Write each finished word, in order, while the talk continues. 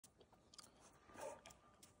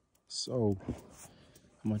So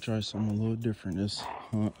I'm gonna try something a little different this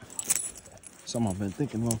hunt. Something I've been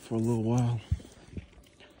thinking of for a little while.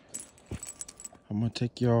 I'm gonna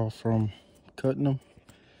take y'all from cutting them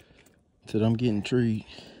to them getting treed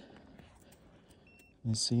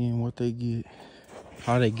and seeing what they get,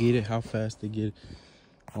 how they get it, how fast they get it.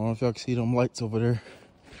 I don't know if y'all can see them lights over there.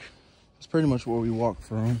 It's pretty much where we walk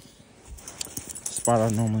from. The spot I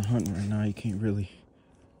normally hunt right now. You can't really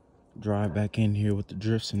drive back in here with the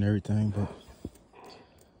drifts and everything, but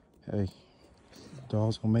hey,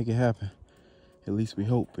 dog's gonna make it happen. At least we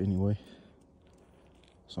hope, anyway.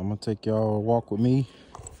 So I'm gonna take y'all a walk with me.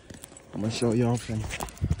 I'm gonna show y'all from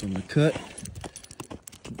the cut.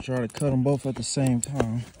 Try to cut them both at the same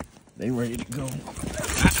time. They ready to go.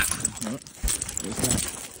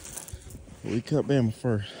 We cut Bama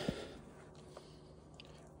first.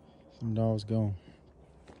 Some dogs gone.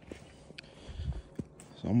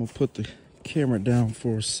 So I'm gonna put the camera down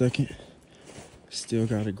for a second. Still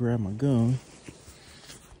gotta grab my gun.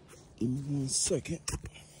 Give me 1 second.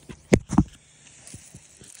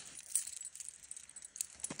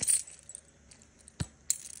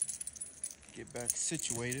 Get back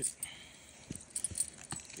situated.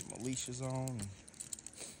 Get my leashes on. And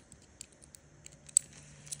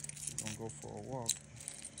we're gonna go for a walk.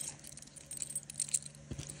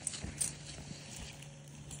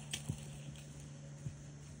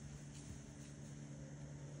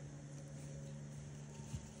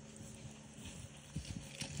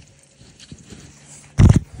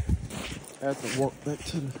 I had to walk back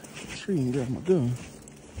to the tree and grab my gun.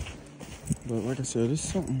 But like I said, it's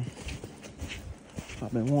something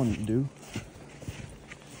I've been wanting to do.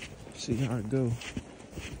 See how it go.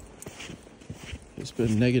 It's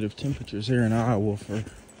been negative temperatures here in Iowa for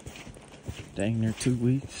dang near 2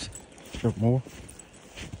 weeks or more.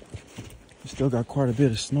 We still got quite a bit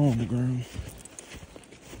of snow on the ground.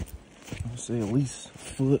 I'd say at least a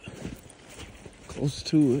foot, close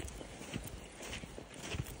to it.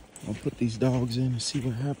 I'll put these dogs in and see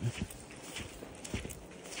what happens.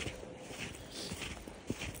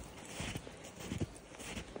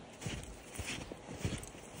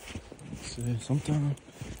 Sometimes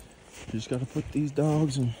you just gotta put these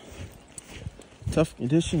dogs in tough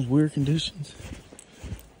conditions, weird conditions.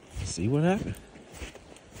 See what happens.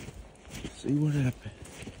 See what happens.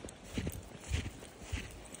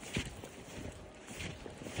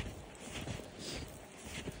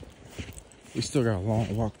 We still got a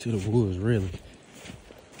long walk to the woods, really.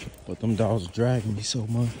 But them dogs are dragging me so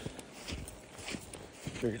much.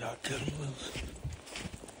 Figured I'd cut them loose.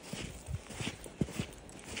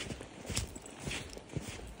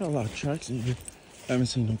 Got a lot of tracks in here. I haven't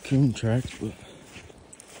seen no coon tracks, but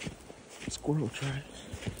squirrel tracks.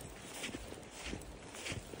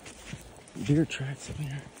 Deer tracks in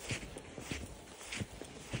here.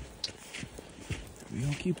 We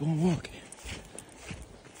gonna keep on walking.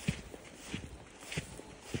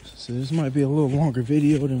 So this might be a little longer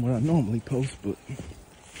video than what I normally post, but I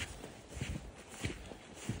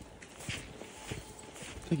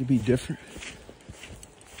think it'd be different.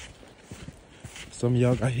 Some of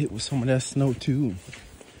y'all got hit with some of that snow too.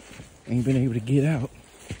 Ain't been able to get out.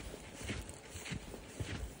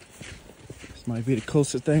 This might be the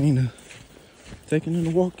closest thing to taking in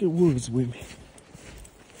a walk in the woods with me.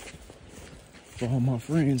 For all my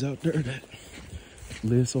friends out there that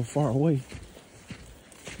live so far away.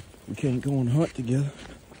 We can't go and hunt together.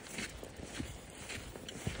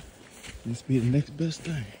 This be the next best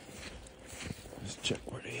thing. Let's check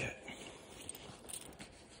where they at.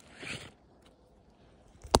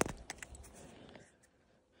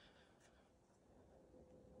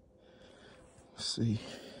 See,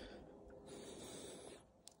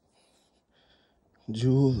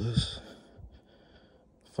 Jewel is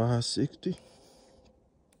 560.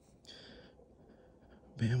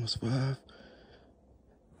 Bama's 5.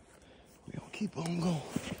 We gonna keep on going.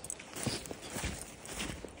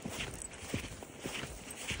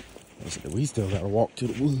 We still gotta walk to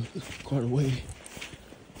the woods quite a way.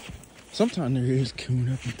 Sometimes there is coon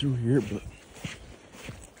up and through here, but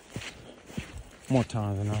more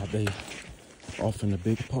times than not, they off in the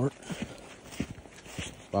big park.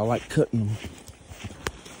 But I like cutting them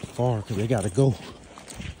far because they gotta go.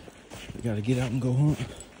 They gotta get out and go hunt.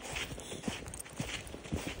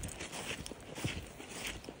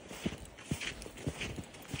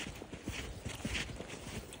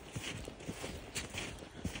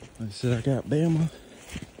 Like I said, I got Bama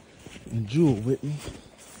and Jewel with me.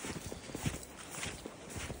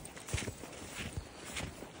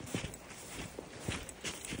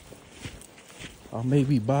 I may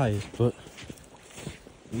be biased, but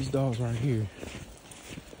these dogs right here,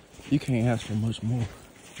 you can't ask for much more.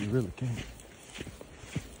 You really can't.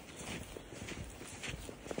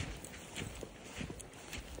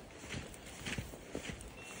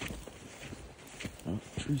 Oh,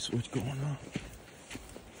 tree switch going on.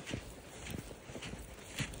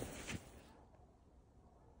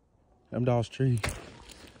 Them dogs tree.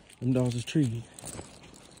 Them dogs is tree.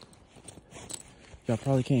 Y'all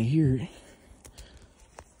probably can't hear it.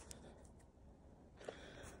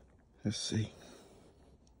 Let's see.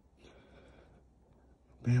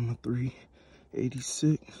 Bama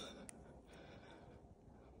 386.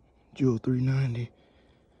 Jewel 390.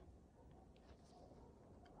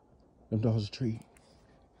 Them dogs a tree.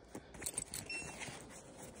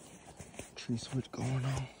 Tree switch going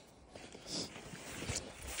on.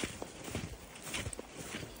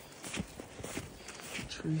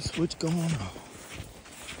 Tree switch going on.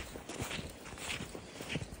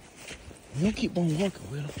 We don't keep on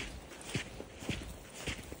walking with them.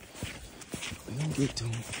 We don't get to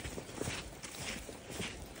them.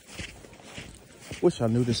 Wish I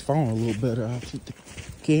knew this phone a little better. I'll keep the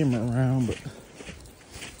camera around, but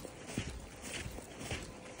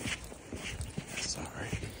that's all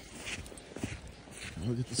right.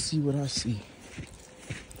 I'll get to see what I see.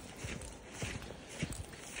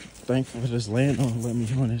 Thankful for this landowner let me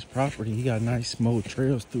on his property. He got nice smooth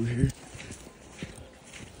trails through here.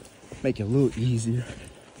 Make it a little easier.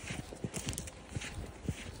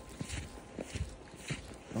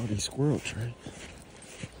 All these squirrel tracks.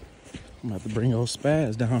 I'm gonna have to bring old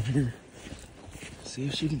Spaz down here. See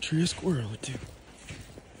if she can tree a squirrel or two.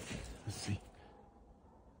 Let's see.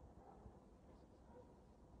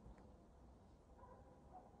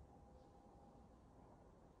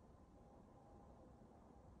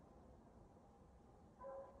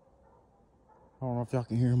 I don't know if y'all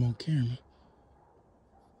can hear him on camera.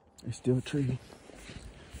 They still a tree.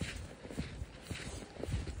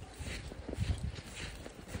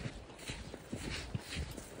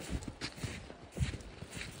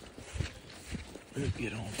 Better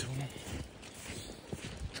get on to him.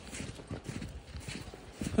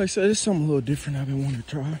 Like I said, it's something a little different I've been wanting to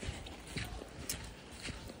try.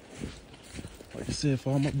 Like I said,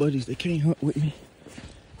 for all my buddies that can't hunt with me,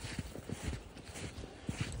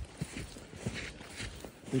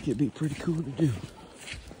 I think it'd be pretty cool to do.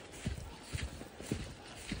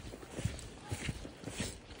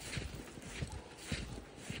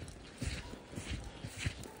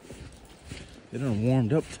 It done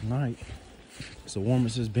warmed up tonight. It's the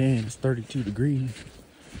warmest it's been. It's 32 degrees.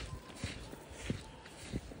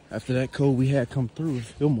 After that cold we had come through, it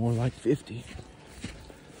feel more like 50.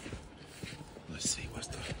 Let's see what's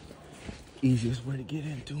the easiest way to get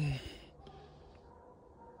into them.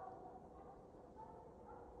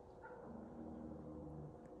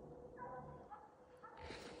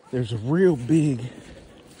 There's a real big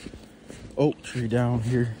oak tree down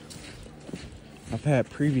here. I've had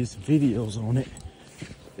previous videos on it.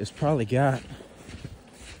 It's probably got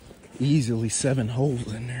easily 7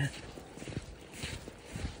 holes in there.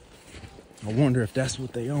 I wonder if that's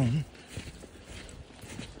what they own.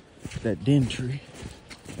 That den tree.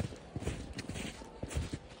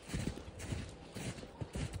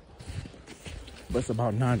 But it's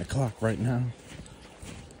about 9 o'clock right now.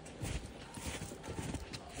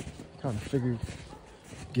 Kind of figured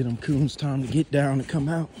get them coons time to get down and come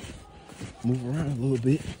out. Move around a little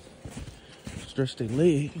bit. Stretch their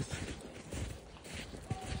legs.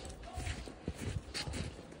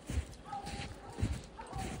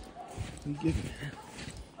 We get there.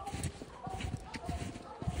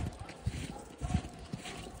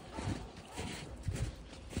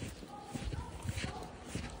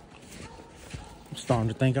 I'm starting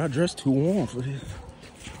to think I dressed too warm for this.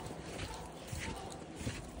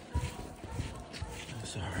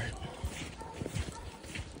 That's all right.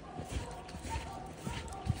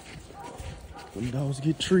 Them dogs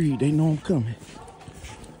get treed, they know I'm coming.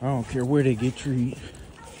 I don't care where they get treed.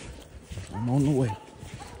 I'm on the way.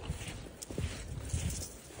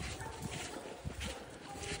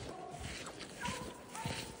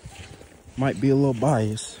 Might be a little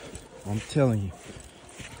biased. I'm telling you.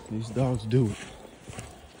 These dogs do it.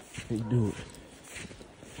 They do it.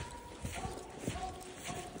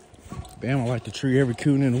 Bama like to tree every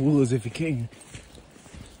coon in the woods if he can.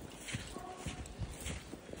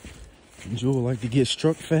 And Jewel like to get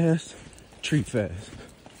struck fast, tree fast.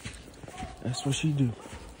 That's what she do.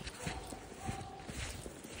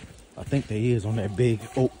 I think they is on that big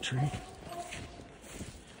oak tree.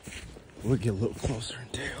 We'll get a little closer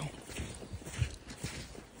and tell.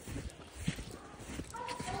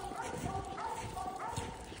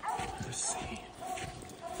 Let's see.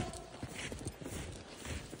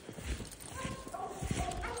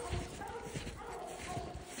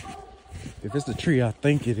 If it's the tree I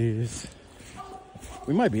think it is,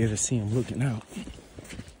 we might be able to see him looking out.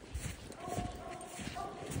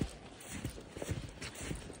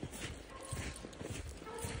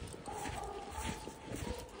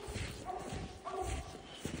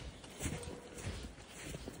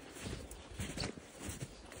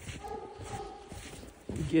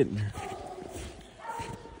 We getting there.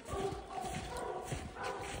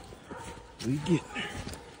 We getting there.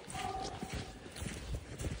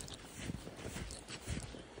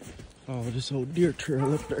 Oh, this whole deer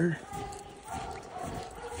trail up there.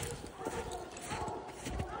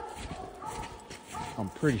 I'm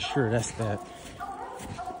pretty sure that's that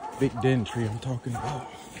big den tree I'm talking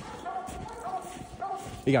about.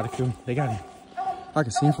 They got a coon. They got him. I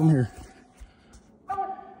can see him from here.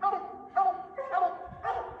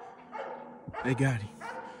 They got him.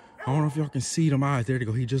 I don't know if y'all can see them eyes. There they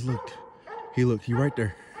go. He just looked. He looked. He right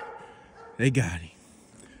there. They got him.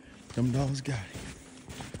 Them dogs got him.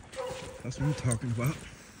 That's what I'm talking about.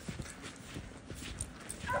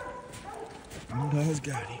 Them dogs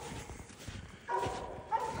got him.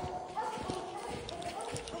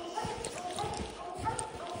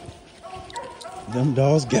 Them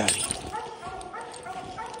dogs got him.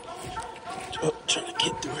 Oh, trying to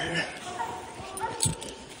get through here.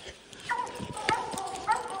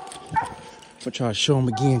 I'm gonna try to show him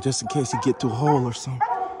again just in case he get through a hole or something.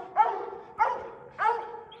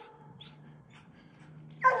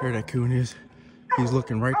 There that coon is. He's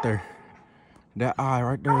looking right there. That eye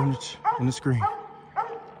right there on the screen.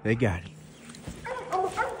 They got him.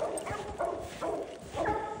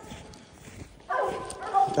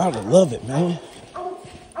 Gotta love it, man.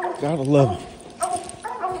 Gotta love it.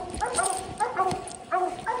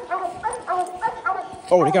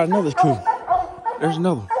 Oh, they got another coon. There's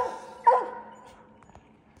another one.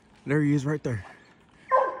 There he is right there.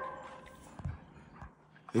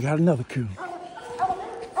 They got another coon.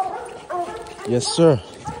 Yes, sir.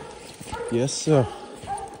 Yes, sir.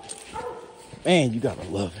 Man, you gotta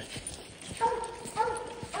love it.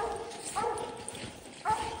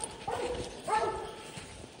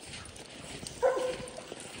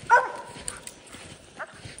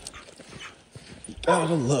 You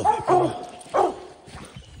gotta love it, boy.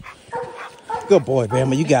 Good boy,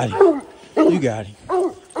 Bama. You got him. You got him.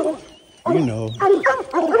 You know.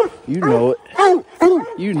 You know it.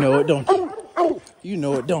 You know it, don't you? You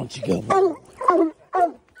know it, don't you, good boy?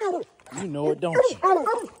 You know it, don't you?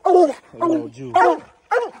 Hello, Julie.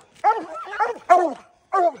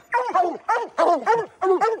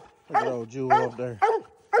 Hello, Julie up there.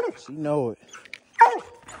 She know it.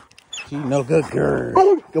 She know. Good girl.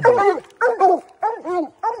 Good boy.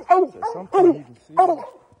 There's something you can see. I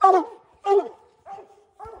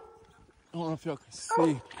don't know if y'all can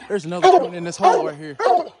see. There's another one in this hole right here.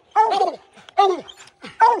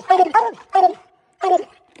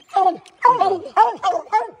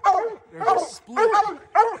 There's a split.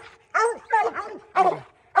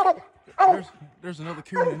 There's another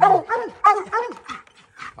coon in there.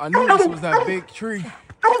 I knew this was that big tree.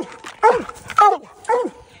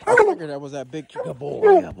 I figured that was that big tree. Good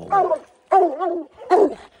boy, yeah, boy.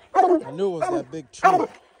 I knew it was that big tree.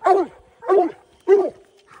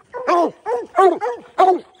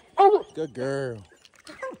 Good girl.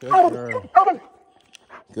 Good girl.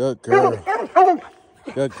 Good girl.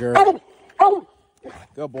 Good girl.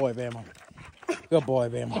 Good boy, Bama. Good boy,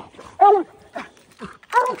 Bama.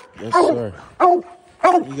 Yes, sir.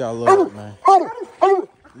 You gotta love it, man.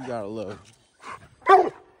 You gotta love it.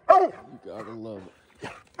 You gotta love it.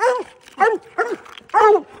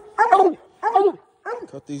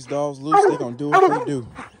 Cut these dogs loose, they gonna do what they do.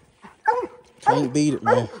 Can't beat it,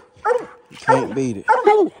 man. You can't beat it.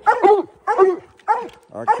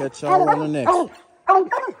 I'll catch y'all on the next one.